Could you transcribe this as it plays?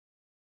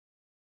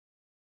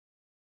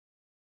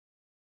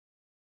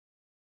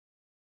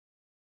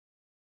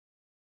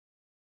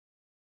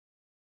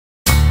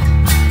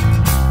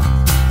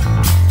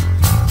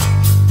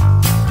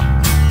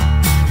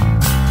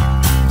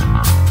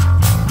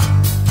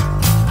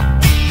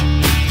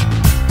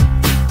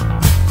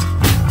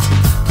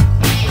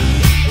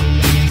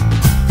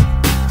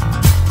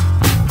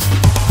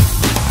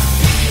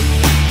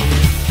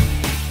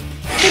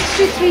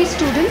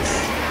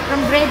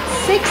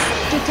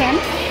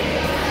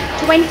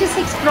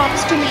26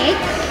 props to make,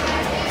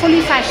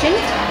 fully fashioned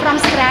from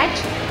scratch,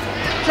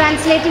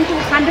 translating to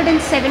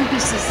 107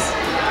 pieces.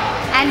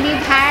 And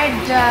we've had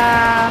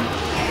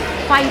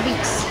 5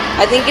 weeks.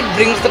 I think it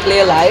brings the play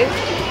alive.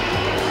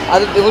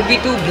 It would be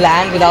too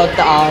bland without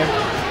the art.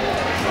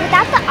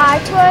 Without the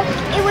artwork,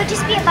 it would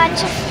just be a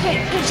bunch of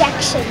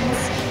projections.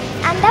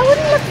 And that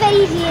wouldn't look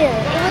very real.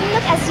 It wouldn't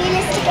look as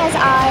realistic as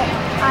our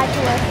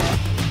artwork.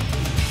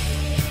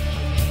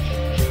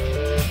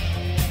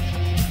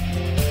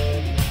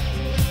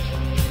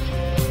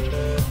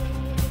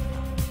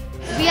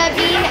 We have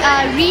been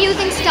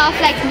reusing stuff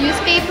like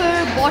newspaper,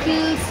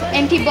 bottles,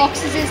 empty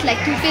boxes like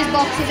toothpaste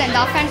boxes and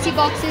dark fantasy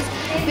boxes.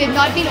 We have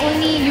not been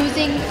only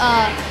using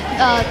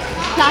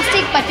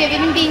plastic, but we have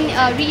even been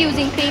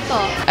reusing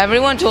paper.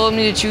 Everyone told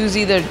me to choose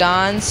either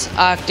dance,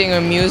 acting or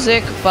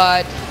music,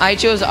 but I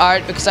chose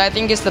art because I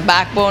think it's the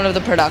backbone of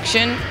the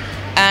production,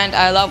 and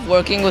I love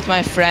working with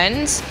my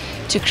friends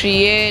to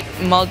create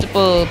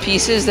multiple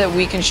pieces that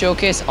we can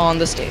showcase on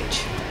the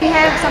stage. We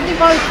have something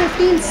called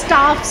 15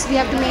 staffs we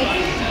have to make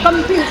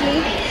completely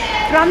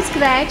from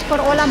scratch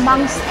for all our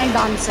monks and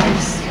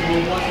dancers.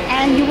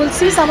 And you will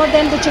see some of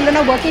them, the children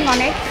are working on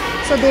it.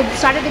 So they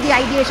started with the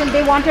ideation.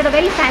 They wanted a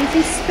very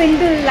fancy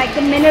spindle like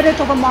the minaret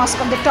of a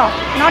mosque on the top.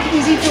 Not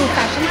easy to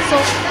fashion. So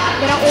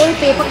there are old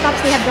paper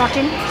cups they have brought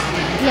in.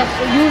 We have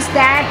used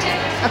that.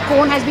 A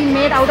cone has been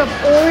made out of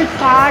old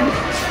card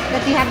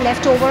that we have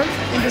left over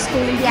in the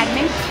school in the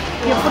admin.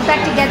 We have put that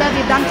together,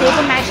 we've done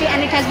paper mache,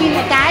 and it has been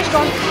attached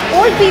on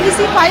old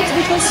PVC pipes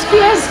which was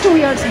spears 2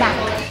 years back.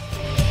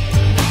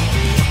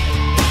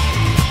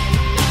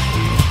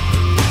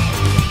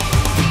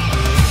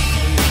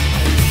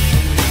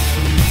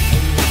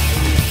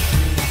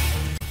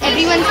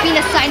 Everyone's been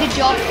assigned a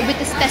job with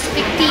a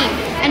specific theme,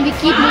 and we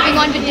keep moving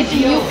on with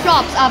different new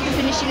props after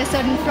finishing a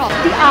certain prop.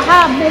 The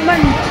aha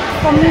moment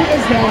for me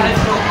is there.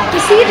 To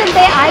see it in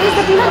their eyes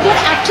that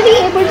they're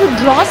actually able to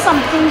draw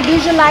something,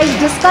 visualize,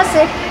 discuss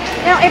it.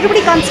 Everybody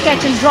can't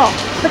sketch and draw,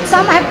 but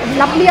some have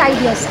lovely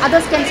ideas,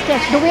 others can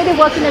sketch, the way they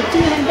work in a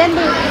team, and then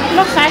they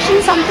fashion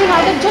something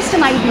out of just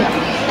an idea,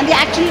 and they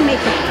actually make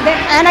it,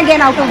 and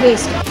again out of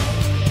waste.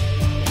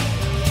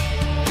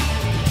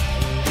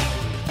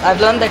 I've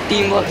learned that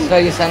teamwork is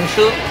very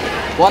essential.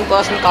 One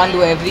person can't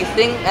do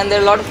everything, and there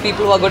are a lot of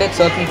people who are good at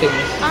certain things.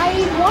 I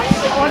want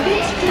the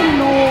audience to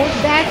know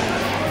that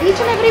each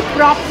and every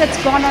prop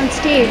that's gone on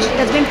stage,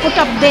 that's been put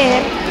up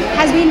there,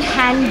 has been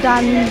hand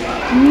done,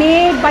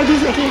 made by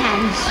these little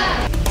hands.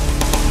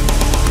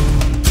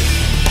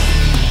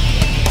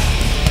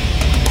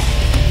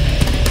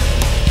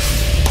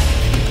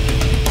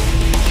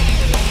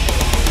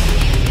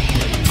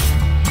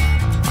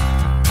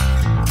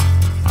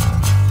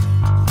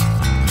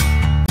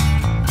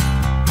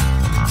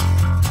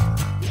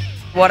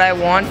 What I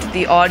want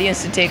the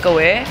audience to take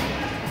away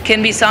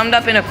can be summed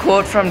up in a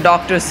quote from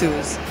Dr.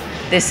 Seuss.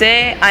 They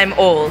say I'm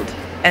old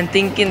and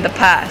think in the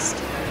past,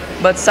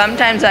 but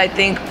sometimes I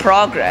think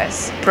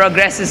progress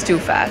is too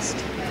fast.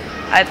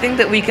 I think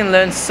that we can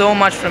learn so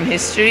much from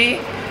history,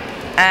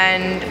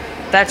 and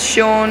that's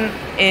shown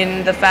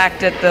in the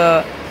fact that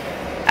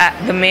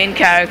the main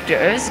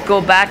characters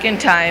go back in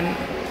time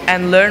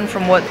and learn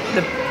from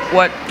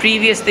what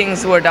previous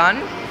things were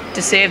done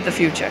to save the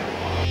future.